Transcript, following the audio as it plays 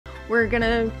we're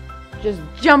gonna just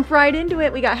jump right into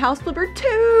it. We got House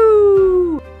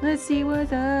Flipper2. Let's see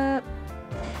what's up.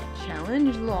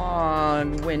 Challenge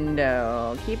log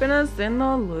window, keeping us in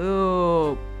the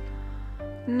loop.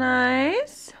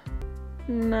 Nice.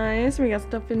 Nice. We got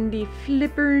stuff in the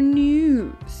Flipper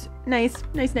news. Nice,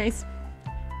 nice, nice.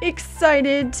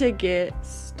 Excited to get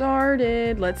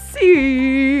started. Let's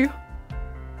see.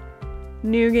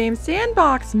 New game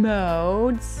sandbox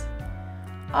modes.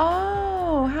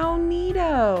 Oh, how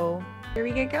neato. Here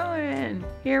we get going.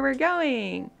 Here we're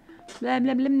going. Blah,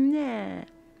 blah, blah, blah.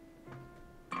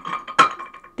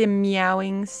 The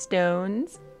meowing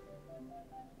stones.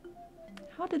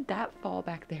 How did that fall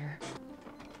back there?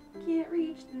 Can't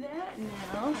reach that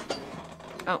now.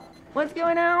 Oh, what's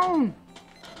going on?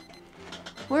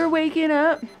 We're waking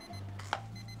up.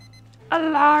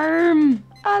 Alarm!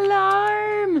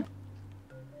 Alarm!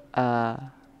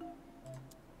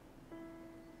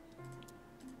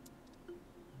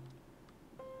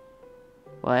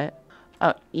 What?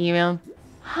 Oh, email.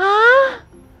 Huh?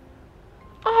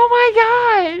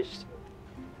 Oh my gosh!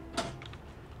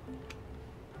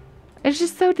 It's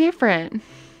just so different.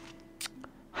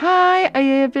 Hi, I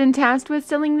have been tasked with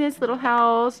selling this little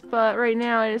house, but right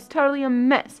now it is totally a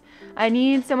mess. I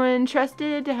need someone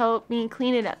trusted to help me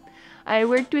clean it up. I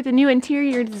worked with a new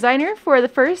interior designer for the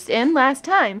first and last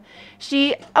time.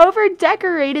 She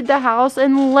over-decorated the house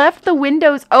and left the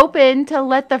windows open to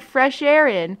let the fresh air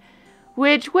in,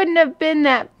 which wouldn't have been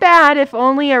that bad if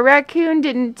only a raccoon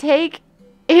didn't take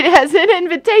it as an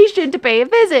invitation to pay a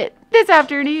visit. This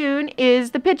afternoon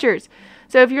is the pictures.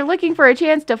 So if you're looking for a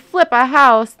chance to flip a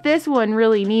house, this one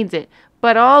really needs it.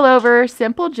 But all over,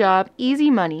 simple job, easy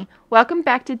money. Welcome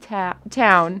back to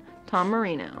town, Tom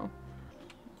Marino.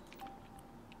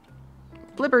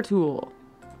 Flipper tool.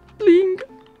 Blink,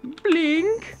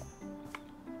 blink.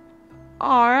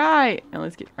 All right. Now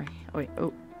let's get. Oh wait.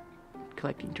 Oh,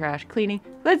 collecting trash, cleaning.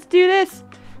 Let's do this.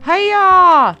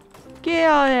 Hiya! Get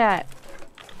all that.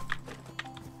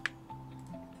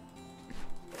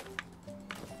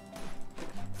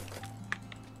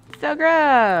 So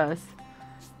gross.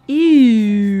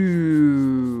 Ew.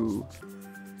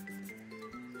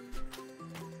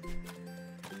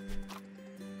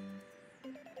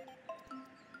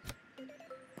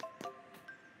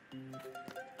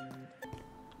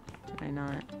 Did I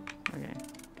not? Okay.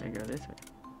 Gotta go this way.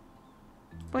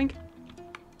 Blink.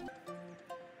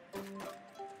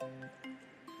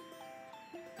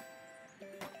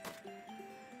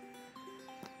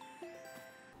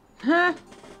 Huh?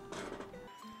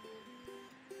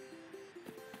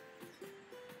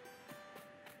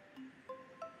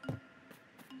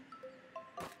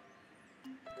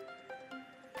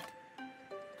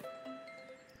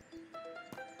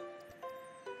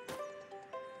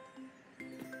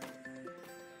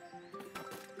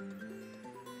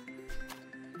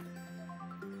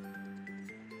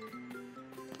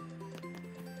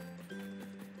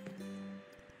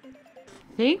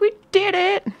 Think we did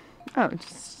it. Oh,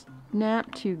 just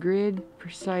snap to grid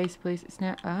precise place.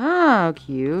 Snap. Oh,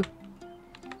 cute.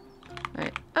 All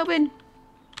right, open.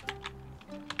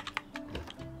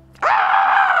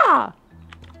 Ah!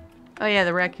 Oh yeah,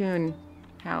 the raccoon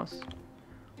house.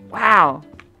 Wow.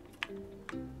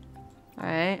 All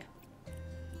right.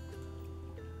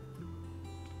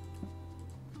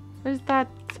 What is that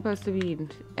supposed to be?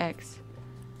 X.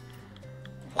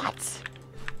 What?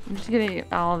 I'm just gonna eat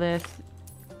all this.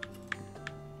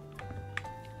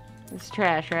 It's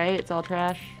trash, right? It's all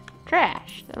trash.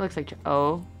 Trash. That looks like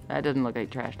oh, that doesn't look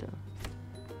like trash though.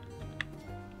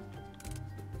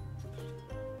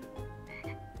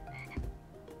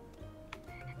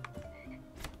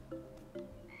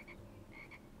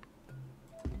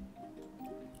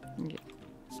 Okay.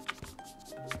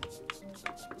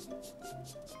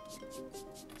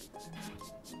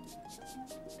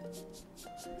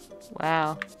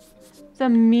 Wow. It's a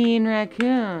mean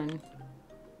raccoon.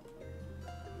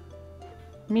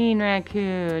 Mean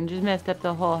raccoon. Just messed up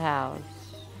the whole house.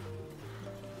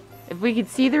 If we could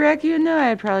see the raccoon though,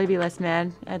 I'd probably be less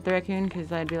mad at the raccoon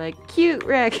because I'd be like, cute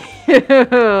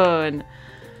raccoon.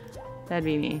 That'd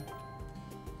be me.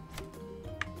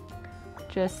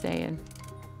 Just saying.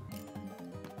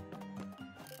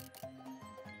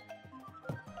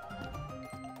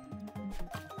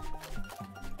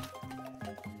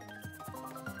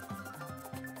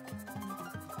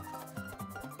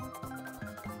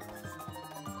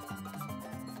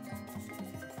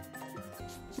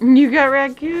 You got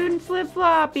raccoon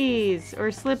flip-floppies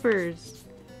or slippers.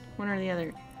 One or the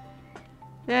other.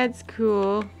 That's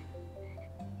cool.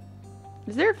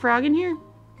 Is there a frog in here?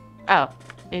 Oh,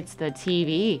 it's the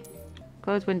TV.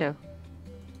 Close window.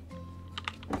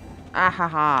 Ah ha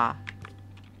ha.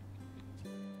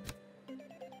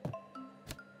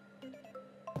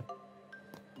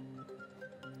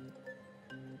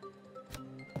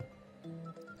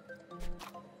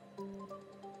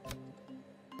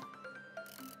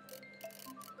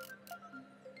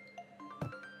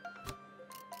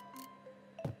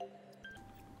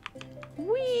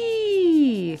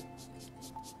 Whee!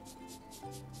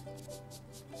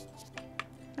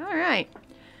 All right.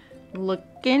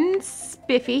 Looking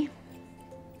spiffy.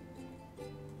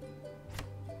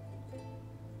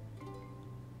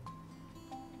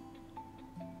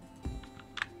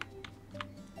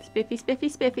 Spiffy, spiffy,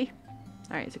 spiffy.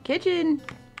 All right, so kitchen.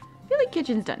 I feel like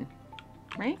kitchen's done,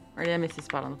 right? Or did I miss a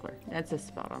spot on the floor? That's a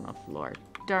spot on the floor.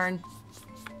 Darn.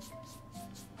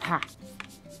 Ha.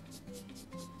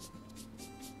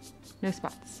 No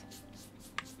spots.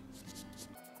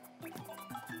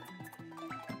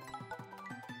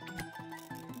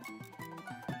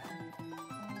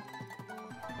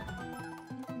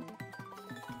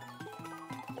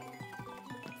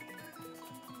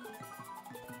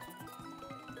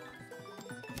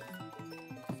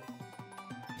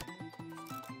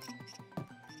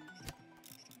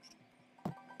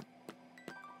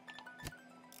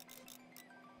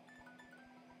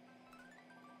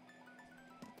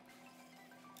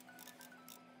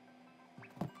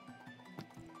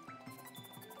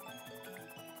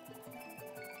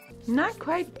 Not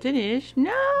quite finished.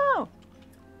 No!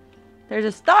 There's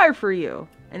a star for you.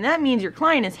 And that means your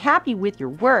client is happy with your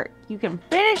work. You can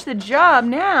finish the job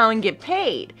now and get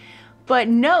paid. But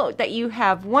note that you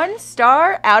have 1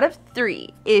 star out of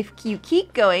 3. If you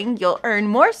keep going, you'll earn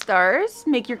more stars,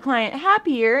 make your client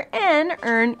happier, and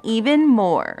earn even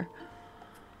more.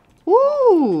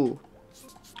 Woo!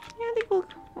 Yeah, I think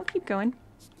we'll keep going.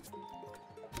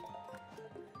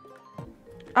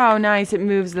 Oh, nice. It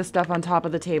moves the stuff on top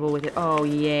of the table with it. Oh,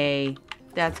 yay.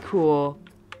 That's cool.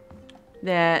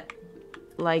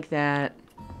 Like that.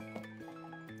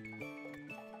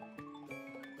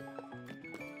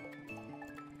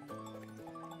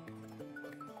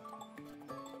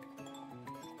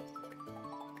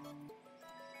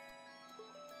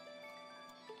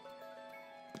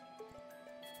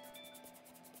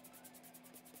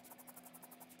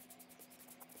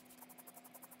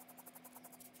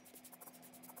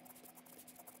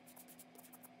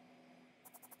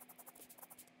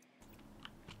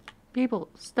 People,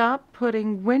 stop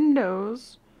putting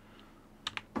windows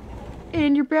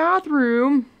in your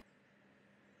bathroom.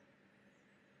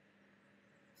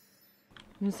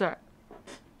 I'm sorry.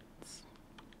 It's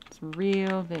a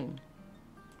real thing.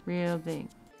 Real thing.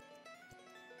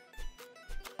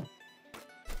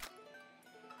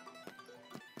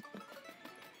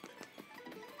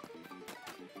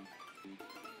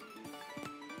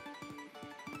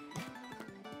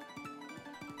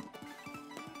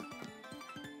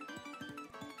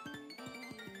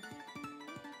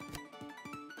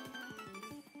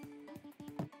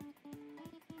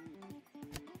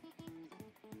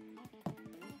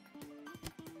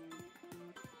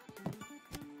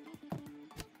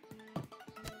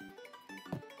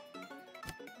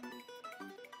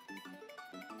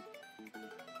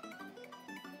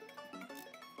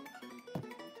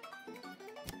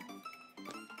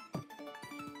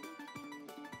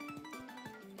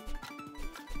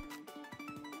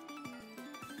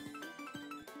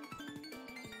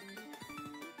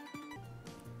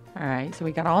 Alright, so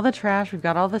we got all the trash, we've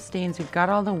got all the stains, we've got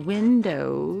all the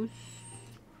windows.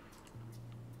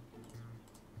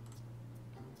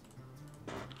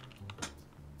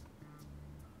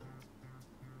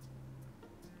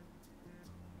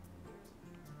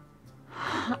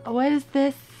 What is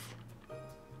this?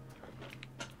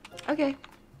 Okay.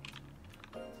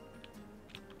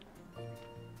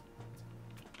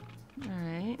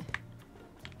 Alright.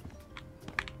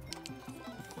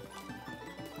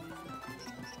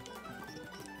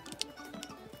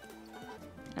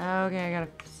 Okay, I gotta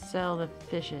sell the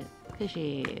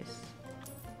fishies.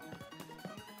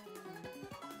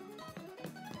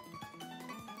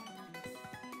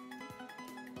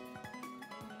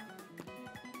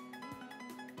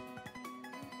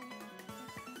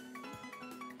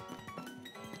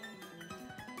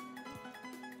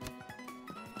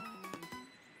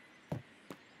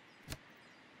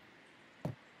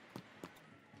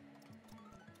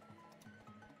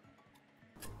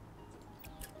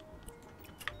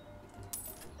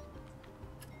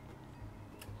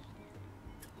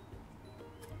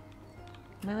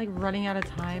 Am I like running out of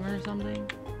time or something?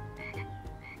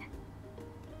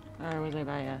 Or was I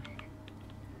by a...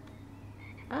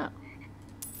 Oh.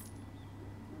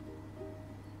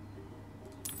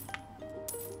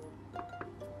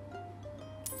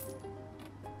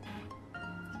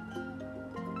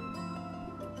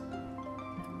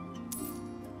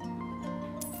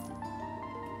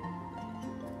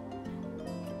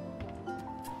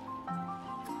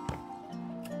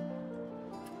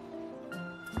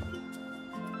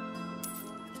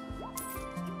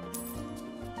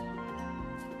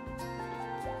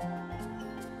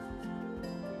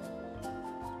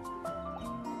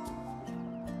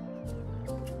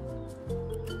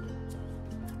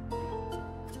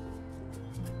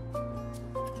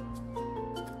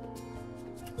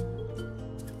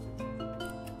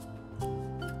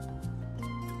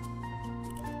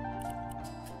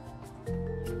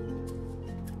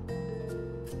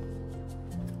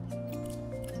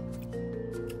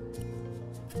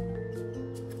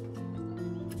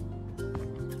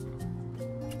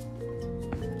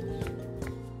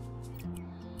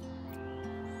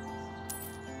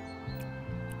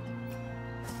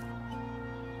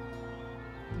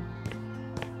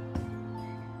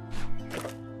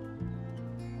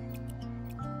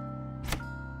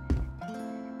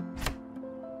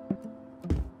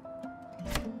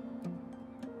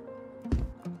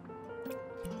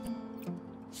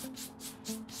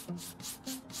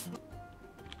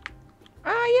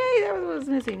 Yay! That was what was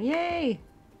missing. Yay!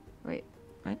 Wait,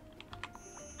 what?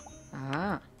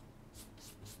 Ah.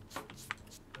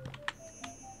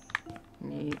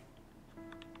 Neat.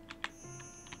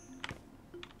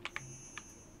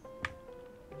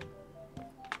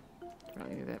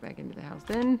 Probably do that back into the house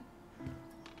then.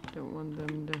 Don't want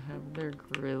them to have their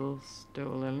grill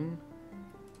stolen.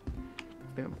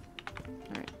 Boom.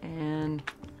 Alright, and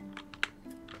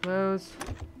close.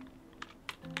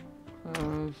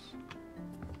 Close.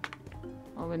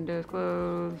 All windows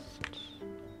closed.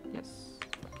 Yes.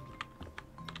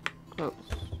 Close.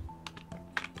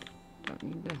 Don't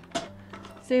need to.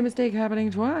 Same mistake happening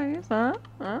twice, huh?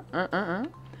 Alright,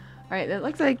 that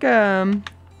looks like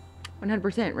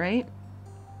 100%, right?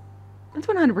 That's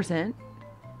 100%.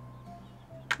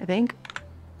 I think.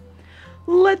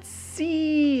 Let's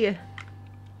see.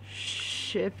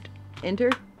 Shift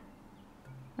enter.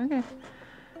 Okay.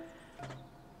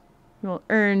 We'll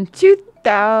earn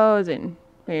 2,000.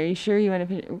 Wait, are you sure you want to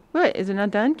finish? What? Is it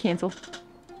not done? Cancel.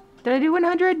 Did I do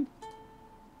 100?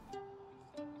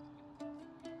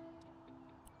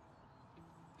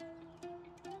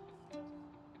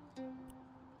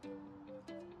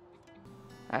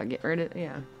 I'll get rid of,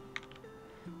 yeah.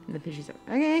 And the fishies.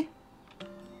 Okay.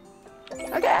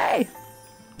 Okay.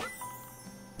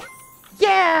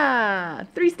 Yeah!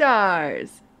 3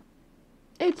 stars.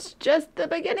 It's just the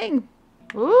beginning.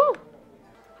 Woo!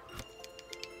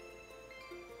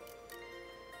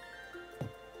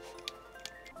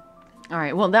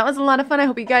 Alright, well that was a lot of fun. I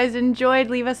hope you guys enjoyed.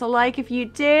 Leave us a like if you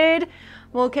did.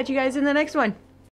 We'll catch you guys in the next one.